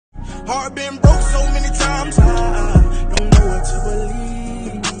Heart been broke so many times, I don't know what to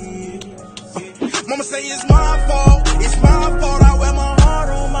believe. Mama say it's my fault, I wear my heart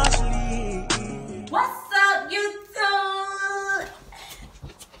on my sleeve. What's up, YouTube?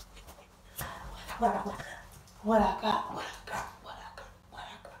 What I got?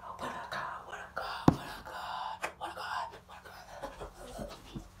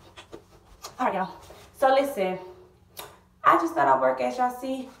 Alright, y'all. So listen, I just got off work, as y'all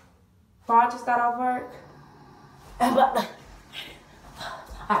see. Far just got off work. Alright,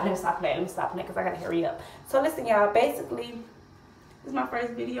 let me stop playing because I gotta hurry up. So listen, y'all, basically, this is my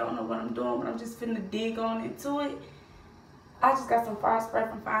first video. I don't know what I'm doing, but I'm just finna dig on into it. I just got some fire spray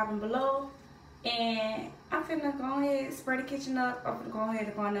from 5 and Below. And I'm finna go ahead, spray the kitchen up. I'm finna go ahead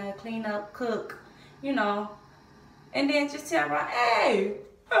and go in there, clean up, cook, you know. And then just tell my, hey,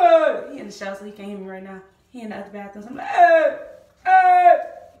 he in the shower, so he can't hear me right now. He in the other bathroom, so I'm like,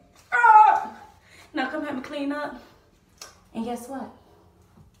 Now come help me clean up. And guess what?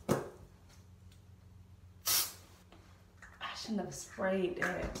 I should never sprayed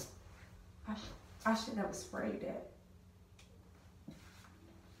that. I should never sprayed that.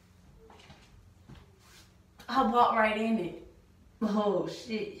 I walked right in it. Oh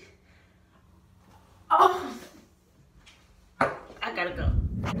shit. Oh, I gotta go.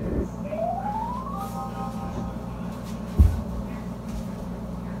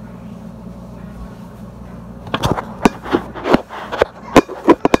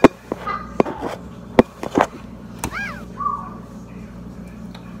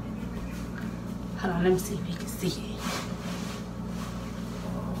 Hold on, let me see if you can see it.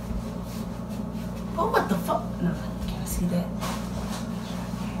 Oh, what the fuck? No, you can't see that.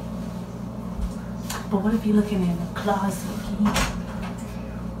 But what if you're looking in the closet? Can you? No,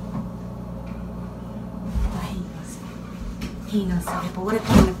 he ain't gonna see it. He ain't gonna see it. But what if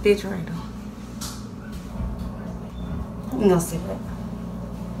you're in the refrigerator? He ain't gonna see that.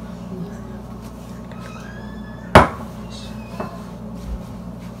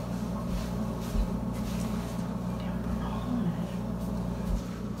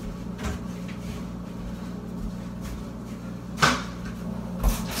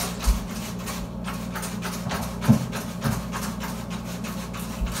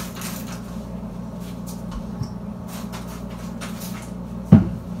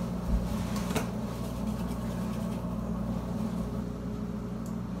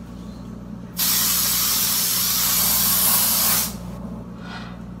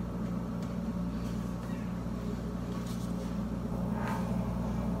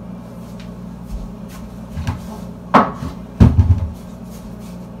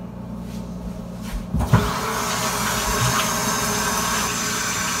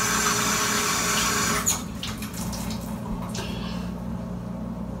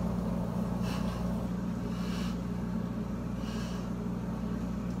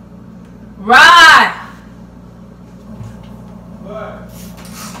 Right. What?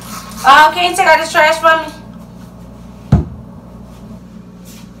 Can you take out this trash for me?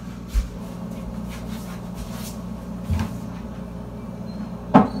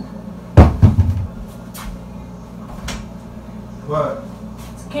 What?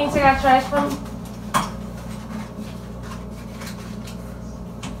 Can you take out trash for me?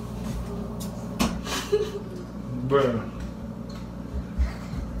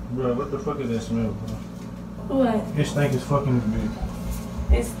 Bro, what the fuck is that smell, bro? What? It stink as fucking big.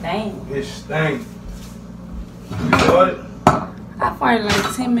 It stank. It stank. You farted? I farted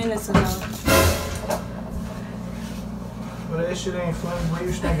like 10 minutes ago. But that shit ain't funny, bro.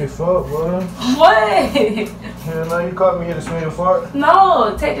 You stinking fuck, bro. What? Hell no, you caught me here to smell your fart?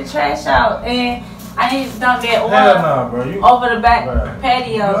 No, take the trash out and I need to dump that oil Hell nah, bro. You, over the back bro,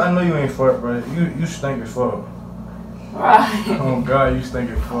 patio. I know you ain't fart, bro. You stink as fuck. Right. Oh God, you stink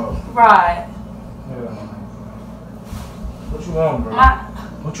as fuck. Right. Yeah. What you want, bro?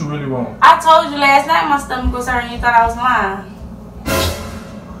 What you really want? I told you last night my stomach was hurting. You thought I was lying.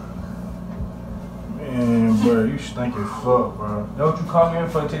 Man, bro, you stink as fuck, bro. That what you call me in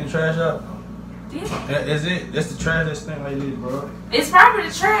for to take the trash out? Yeah. That is it? That's the trash that stink like this, bro. It's probably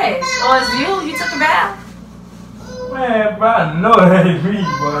the trash. Or it's you. You took a bath. Man, bro, I know that ain't me,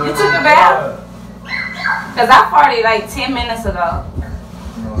 bro. You took a bath? Because I farted like 10 minutes ago.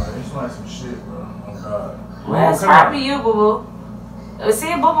 No, it's like some shit, bro. Oh, God. Well, it's probably you, boo-boo.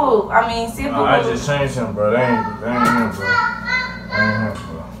 See a boo-boo. I mean, see a boo-boo. I just changed him, bro. That ain't him, bro. That ain't him,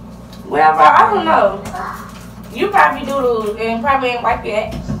 bro. Well, bro, I don't know. You probably do and probably ain't wipe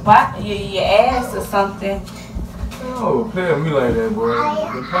your ass or something. Oh, play with me like that, bro.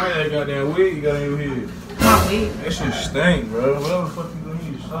 The part that goddamn wig you got in your head. My wig. That shit stink, bro. Whatever the fuck you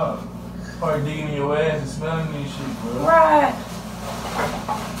gonna use. Stop. Probably digging in your ass and smelling these shit, bro. Right.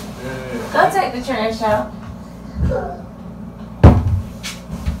 Yeah. Go take the trash out.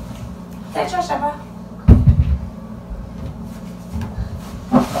 Take the trash out, bro.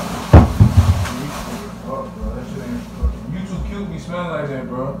 You too cute, be smelling like that,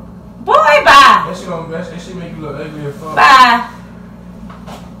 bro. Boy, bye. That shit make you look ugly as fuck. Bye.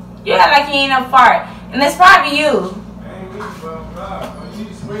 You act like you ain't no fart. And it's probably you. I ain't with you, bro. Nah, you need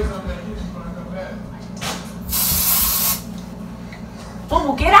to spray something in that kitchen when I come back.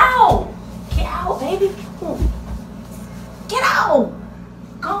 Boo, get out. Get out, baby. Get out.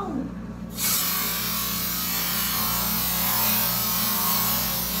 Go.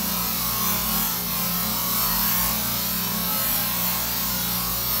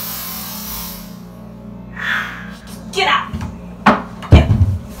 Get out. Get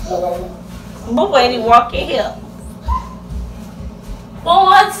out. Boo, ain't even walking here.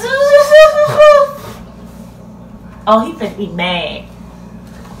 1, 2. Oh, he finna be mad.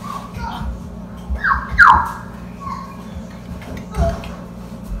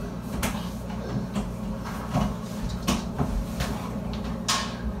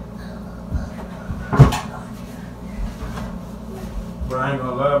 Bro, I ain't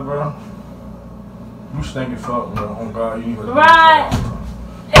gonna lie, bro. You stinking fuck, bro. Oh God, you ain't Right.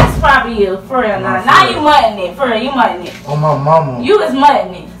 It's probably you, for real. Now you mutting it, for real. You mutting it. On my mama. You was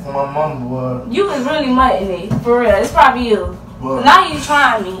mutting it. On my mama, boy. You was really mutting it, for real. It's probably you. What? Now you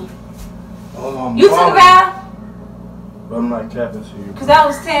trying me. On my You took a bath? But I'm not capping to you. Cause that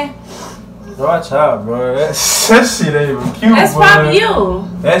was 10. Bro, watch out, bro. That shit ain't even cute, That's bro. probably you.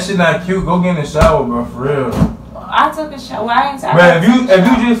 That shit not cute. Go get in the shower, bro, for real. I took a shower. Well, I ain't Bro, if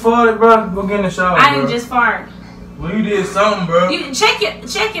you just farted, bro, go get in the shower, I bro. didn't just fart. Well, you did something, bro. You check your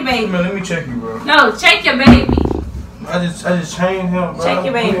baby. Man, let me check you, bro. No, check your baby. I just changed him, bro. Check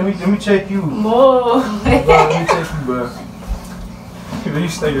your baby. Let me check you. Whoa. Bro, let me check you, bro. You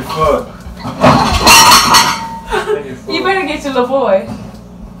stay the fuck. You better get your little boy.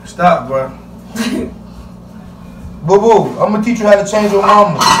 Stop, bro. Boo boo, I'm gonna teach you how to change your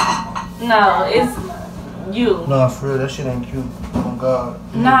mama. No, it's you. Nah, for real, that shit ain't cute. Oh God.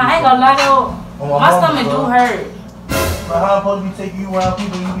 Nah, I ain't gonna lie though. My stomach do hurt. Bro, how I'm supposed to be taking you around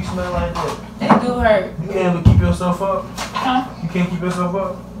people and you be smelling like that? It do hurt. You can't even keep yourself up? Huh? You can't keep yourself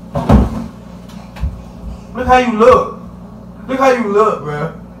up? Look how you look. Look how you look,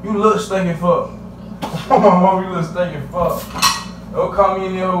 bro. You look stinking fuck. My mom, you look stinking fuck. Don't call me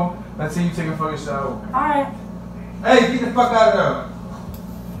in your hole until you take a fucking shower. Alright. Hey, get the fuck out of there.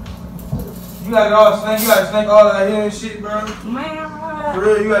 You got it all stink. You got to stink all out here and shit, bro. Man, For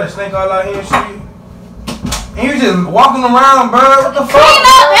real, you got to stink all out here and shit. And you just walking around, bro. What the fuck? clean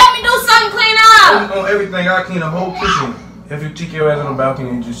up. Help me do something. Clean up. On everything, I clean the whole kitchen. If you take your ass on the balcony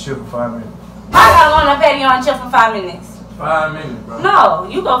and just chill for 5 minutes. I gotta go on the patio and chill for 5 minutes. 5 minutes, bro. No,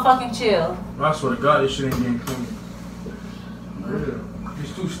 you go fucking chill. I swear to God, this shit ain't getting clean. For real.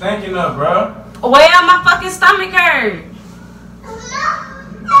 It's too stinking up, bro. Well, my fucking stomach hurt.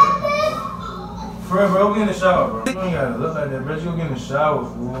 For real, bro, get in the shower, bro. You ain't gotta look like that, bro. You go get in the shower,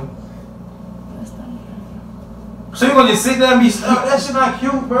 fool. So you gonna just sit there and be stuck? That shit not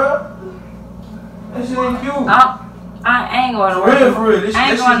cute, bro. That shit ain't cute. I ain't going to work. For real, this I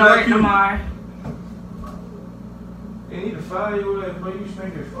ain't shit going to not work cute. tomorrow. They need to fire you with that, bro. You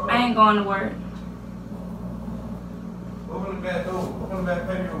stinking fuck. I ain't going to work. Open the back door. Open the back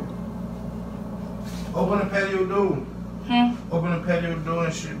patio. Open the patio door. Open the patio door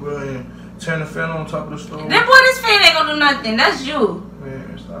and shit, bro. And turn the fan on top of the stove. That boy, this fan ain't gonna do nothing. That's you.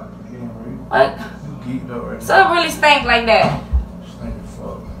 Man, stop again, bro. What? You geeked up right So it really stank like that. Stinking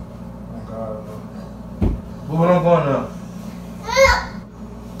fuck. Oh God, bro. But what I'm going now?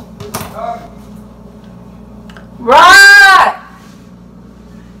 Right.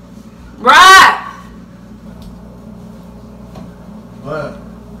 Right. What?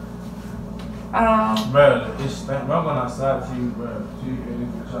 Bro, it's stink. Bro, I'm going outside to you, bro. You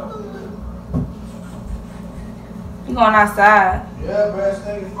You going outside? Yeah, bro, it's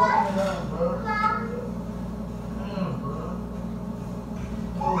stinking fucking up, bro.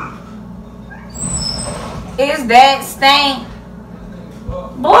 Is that stank?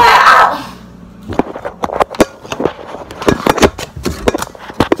 Boy,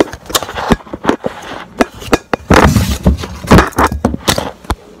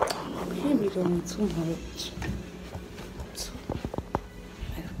 he be doing too much.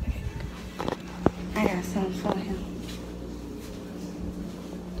 I got something for him.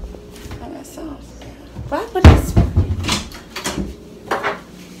 I got something. Why would this?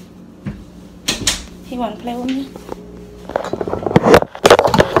 He wanna play with me?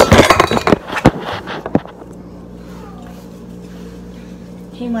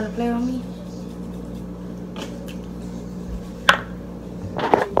 wanna play with me?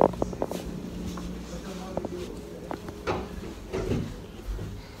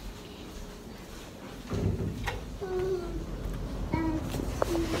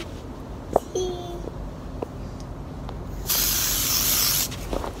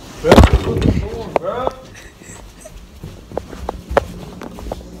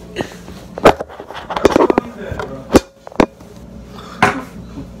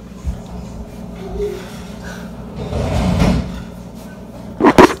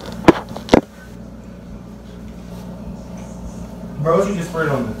 Bro, what you just sprayed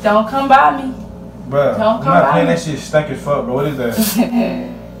on this? Don't come by me. Bro, Don't I'm come not by playing me. that shit stank as fuck, bro. What is that?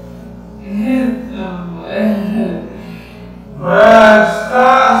 Bro,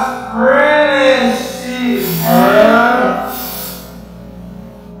 stop spraying shit, bro.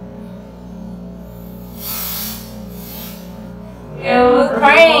 It was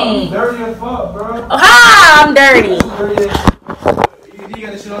prank. Dirty as fuck, bro. Ah, I'm dirty. Dirty as shit. You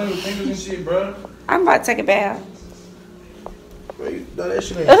got that shit on your fingers and shit, bro. I'm about to take a bath. Bro, that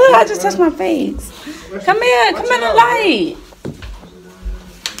shit ain't I just touched my face. Come here. Come in the light.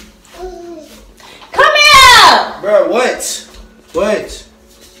 Come here. Bro, what? What?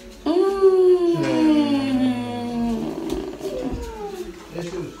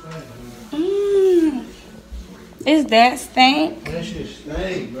 Is that stink? That shit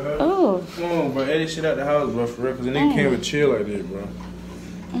stink, bro. Oh. Come on, bro. Edit shit out the house, bro, for real. Cause the nigga can't even chill like that, bro.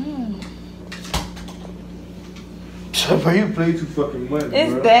 Bro, you play too fucking much, bro.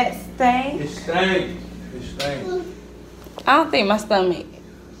 Is that stink? It stank. It stank. I don't think my stomach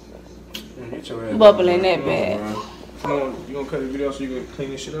Get your ass bubbling down, that bro. bad. Come on, Come on, you gonna cut the video so you gonna clean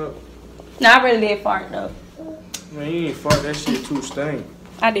this shit up? No, I really did fart though. Man, you ain't fart. That shit too stank.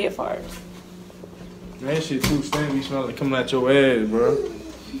 I did fart. Man, that shit too stank. You smell like coming out your ass, bro.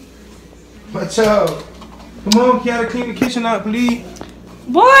 Watch out. Come on, Kiara, clean the kitchen out, please.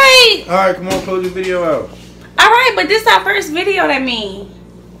 Boy! Alright, come on, close the video out. Alright, but this our first video, that mean.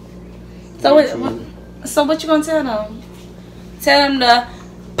 So what you gonna tell them? Tell them to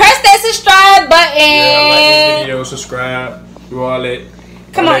press that subscribe button. Yeah, like this video, subscribe, do all that.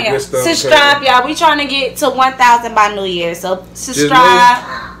 Come all on, that y'all. good stuff, Subscribe, y'all. We trying to get to 1,000 by New Year. So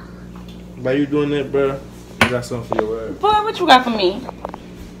subscribe. By you doing that, bro, you got something for your ass. Boy, what you got for me?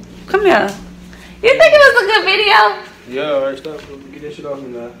 Come here. You think it was a good video? Yeah, alright, stop. Get that shit off me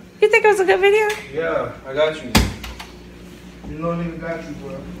now. You think it was a good video? Yeah, I got you. You know nigga got you, bro.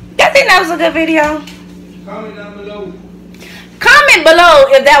 Y'all think that was a good video? Comment down below. Comment below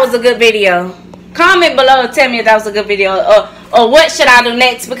if that was a good video. Comment below and tell me if that was a good video. Or what should I do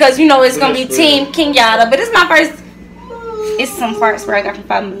next? Because you know it's going to be Team Kenyatta. But it's my first. It's some fart spray I got from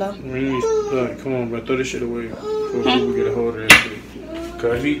Five Below. Come on, bro. Throw this shit away before people get a hold of that shit.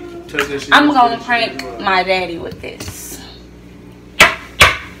 Because if he touch that shit, I'm going to prank my daddy with this.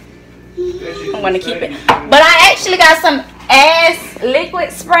 I'm going to keep it. But I actually got some ass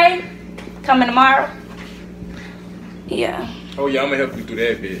liquid spray coming tomorrow. Yeah. Oh, yeah, I'm going to help you through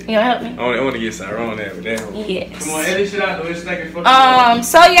that bit. You gonna help me? I want to get Sarah on that, but damn. Yes. Come on, edit shit out though. It's stinking fucking.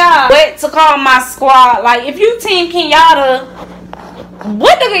 So y'all wait to call my squad. Like if you Team Kenyatta,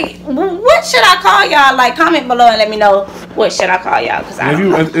 what should I call y'all? Like comment below and let me know what should I call y'all. Cause I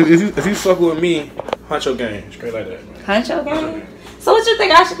if you fuck with me, Huncho Gang, straight like that. Man. Huncho Gang. So what you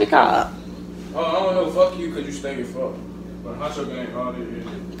think I should be called? Oh, I don't know. Fuck you, cause you stinking fuck. But Huncho Gang, all this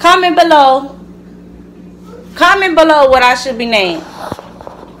is. Comment below. Comment below what I should be named.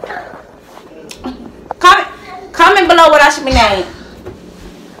 Comment below what I should be named.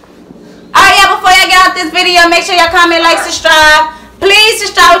 Alright, y'all, before y'all get out this video, make sure y'all comment, like, subscribe. Please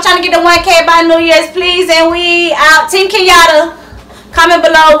subscribe. We're trying to get to 1K by New Year's, please. And we out. Team Kenyatta. Comment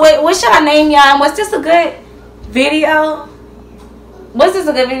below what should I name y'all? And was this a good video? Was this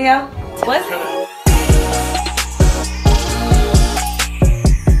a good video? Was it?